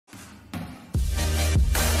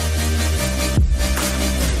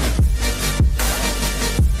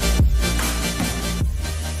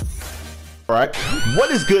Alright,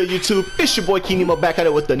 what is good YouTube? It's your boy Kinemo back at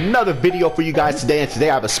it with another video for you guys today, and today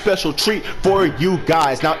I have a special treat for you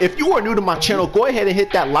guys. Now if you are new to my channel, go ahead and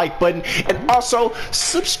hit that like button and also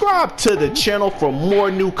subscribe to the channel for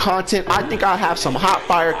more new content. I think I have some hot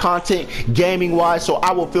fire content gaming wise, so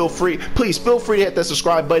I will please feel free to hit that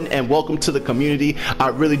subscribe button, and welcome to the community. I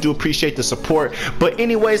really do appreciate the support. But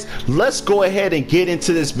anyways, let's go ahead and get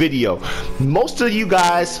into this video. Most of you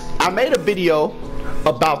guys, I made a video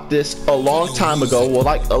about this a long time ago, well,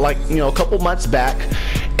 like you know, a couple months back,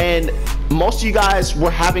 and most of you guys were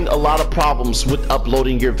having a lot of problems with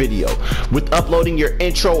uploading your video, with uploading your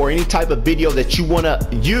intro or any type of video that you want to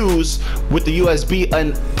use with the USB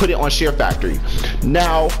and put it on ShareFactory.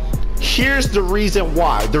 Now here's the reason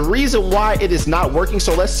why. The reason why it is not working.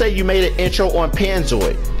 So let's say you made an intro on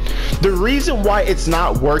Panzoid. The reason why it's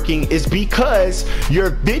not working is because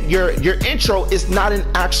your intro is not an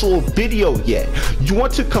actual video yet. You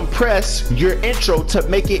want to compress your intro to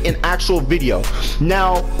make it an actual video.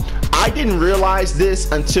 Now, I didn't realize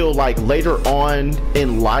this until like later on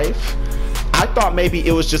in life. I thought maybe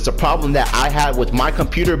it was just a problem that I had with my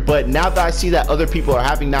computer, but now that I see that other people are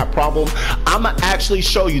having that problem, I'm gonna actually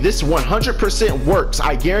show you this 100% works.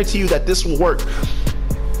 I guarantee you that this will work,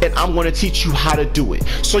 and I'm going to teach you how to do it.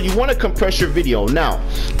 So you want to compress your video. Now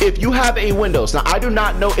if you have a Windows, now I do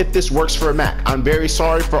not know if this works for a Mac. I'm very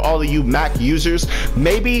sorry for all of you Mac users.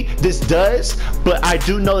 Maybe this does, but I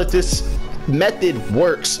do know that this method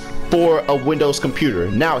works for a Windows computer.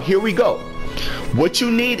 Now here we go. What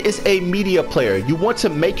you need is a media player. You want to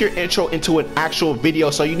make your intro into an actual video,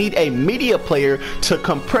 so you need a media player to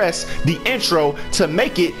compress the intro to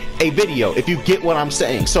make it a video, if you get what I'm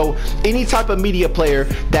saying. So any type of media player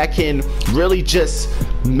that can really just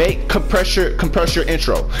compress your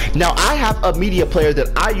intro. Now I have a media player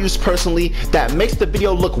that I use personally that makes the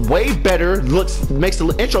video look way better, makes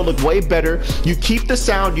the intro look way better. You keep the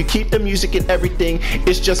sound, you keep the music and everything,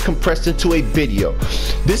 it's just compressed into a video.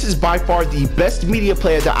 This is by far the best media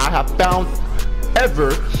player that I have found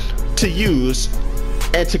ever to use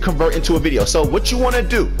and to convert into a video. So what you want to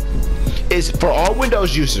do is, for all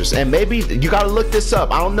Windows users, and maybe you got to look this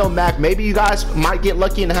up, I don't know Mac, maybe you guys might get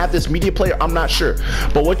lucky and have this media player, I'm not sure,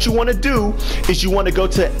 but what you want to do is you want to go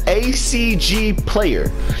to ACG Player.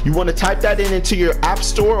 You want to type that into your app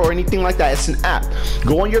store or anything like that. It's an app.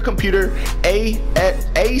 Go on your computer,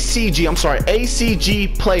 ACG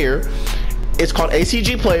Player. It's called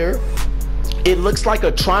ACG Player. It looks like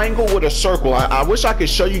a triangle with a circle. I wish I could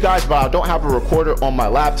show you guys, but I don't have a recorder on my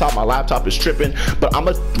laptop. My laptop is tripping, but I'm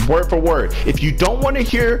a word for word. If you don't want to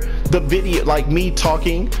hear the video like me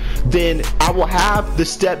talking, then I will have the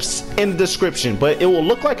steps in the description, but it will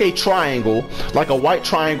look like a triangle, like a white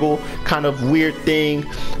triangle kind of weird thing.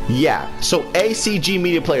 Yeah, so ACG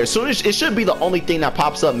Media Player. So it should be the only thing that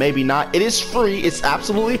pops up, maybe not. It is free. It's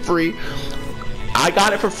absolutely free. I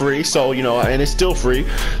got it for free, so you know, and it's still free.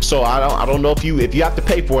 So I don't know if you have to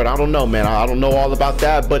pay for it. I don't know, man. I don't know all about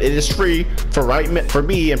that, but it is free for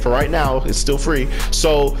me, and for right now it's still free.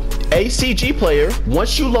 So ACG Player,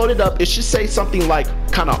 once you load it up, it should say something like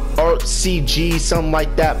kind of ACG, something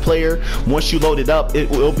like that, player. Once you load it up, it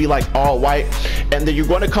will be like all white, and then you're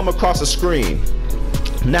going to come across a screen.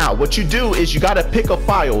 Now what you do is you got to pick a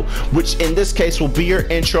file, which in this case will be your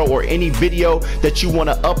intro or any video that you want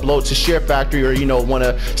to upload to ShareFactory, or you know, want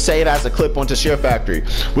to save as a clip onto ShareFactory.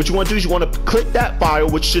 What you want to do is you want to click that file,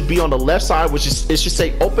 which should be on the left side, which is, it should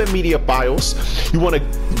say open media files. You want to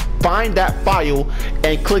find that file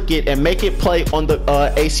and click it and make it play on the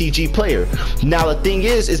ACG Player. Now the thing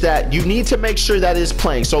is that you need to make sure that it's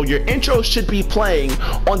playing. So your intro should be playing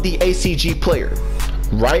on the ACG Player,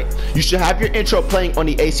 right? You should have your intro playing on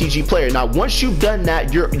the ACG Player. Now once you've done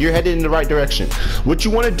that, you're headed in the right direction. What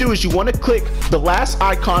you want to do is you want to click the last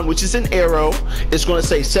icon, which is an arrow. It's going to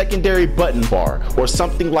say secondary button bar or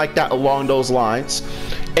something like that along those lines,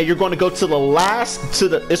 and you're going to go to the last,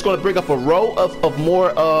 it's going to bring up a row of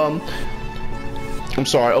more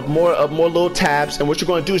more little tabs, and what you're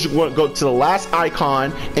going to do is you're going to go to the last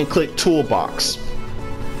icon and click toolbox.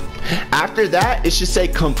 After that, it should say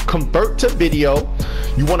convert to video.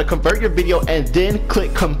 You want to convert your video and then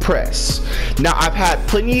click compress. Now I've had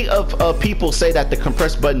plenty of people say that the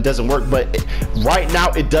compress button doesn't work, but right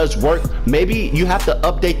now it does work. Maybe you have to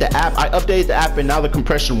update the app. I updated the app and now the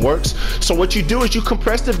compression works. So what you do is you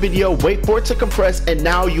compress the video, wait for it to compress, and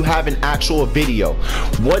now you have an actual video.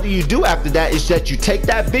 What do you do after that is that you take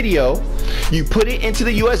that video, you put it into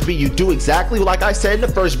the USB, you do exactly like I said in the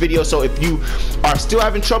first video. So if you are still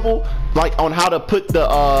having trouble trouble like on how to put the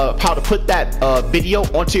that video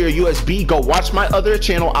onto your USB, go watch my other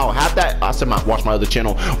channel. I'll have that. I said watch my other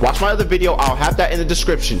channel. Watch my other video. I'll have that in the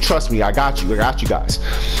description. Trust me, I got you. I got you guys,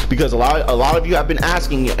 because a lot of you have been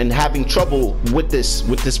asking and having trouble with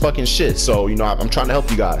this fucking shit. So you know, I'm trying to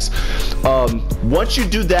help you guys. Once you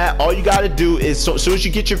do that, all you got to do is, so as soon as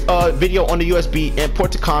you get your video on the USB,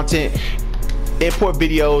 import the content, import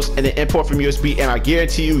videos, and then import from USB, and I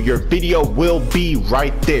guarantee you your video will be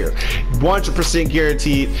right there, 100%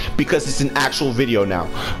 guaranteed, because it's an actual video now.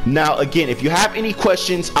 Now again, if you have any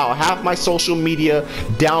questions, I'll have my social media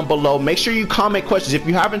down below. Make sure you comment questions. If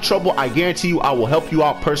you're having trouble, I guarantee you I will help you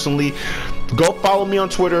out personally. Go follow me on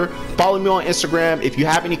Twitter, follow me on Instagram. If you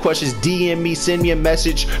have any questions, DM me, send me a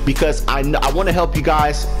message, because I want to help you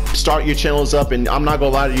guys start your channels up. And I'm not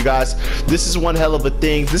gonna lie to you guys, this is one hell of a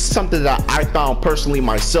thing. This is something that I found personally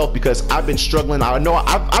myself, because I've been struggling. I know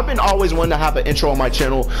I've been always wanting to have an intro on my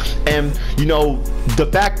channel, and you know, the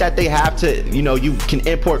fact that they have to, you know, you can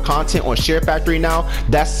import content on ShareFactory now,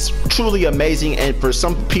 that's truly amazing. And for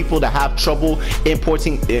some people to have trouble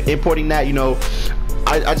importing that, you know,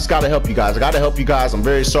 I just gotta help you guys. I gotta help you guys. I'm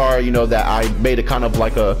very sorry, you know, that I made it kind of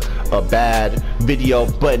like a bad video,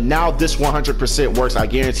 but now this 100% works. I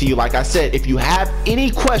guarantee you. Like I said, if you have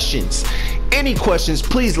any questions,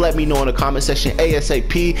 please let me know in the comment section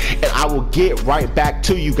ASAP, and I will get right back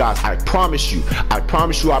to you guys. I promise you. I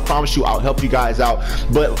promise you. I'll help you guys out.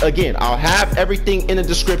 But again, I'll have everything in the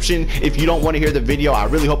description. If you don't want to hear the video, I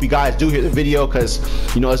really hope you guys do hear the video, because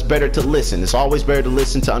you know, it's better to listen. It's always better to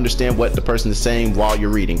listen to understand what the person is saying while you're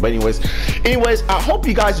reading. But anyways, I hope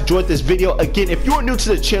you guys enjoyed this video. Again, if you're new to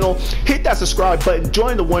the channel, hit that subscribe button.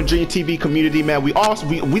 Join the One Dream TV community, man. We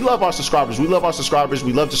love our subscribers. We love our subscribers.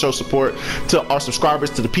 We love to show support to our subscribers,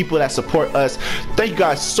 to the people that support us. Thank you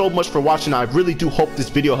guys so much for watching. I really do hope this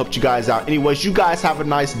video helped you guys out. Anyways, you guys have a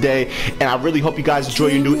nice day, and I really hope you guys enjoy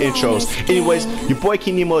your new intros. Anyways, your boy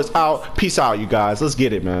King Nemo is out. Peace out, you guys. Let's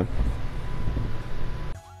get it, man.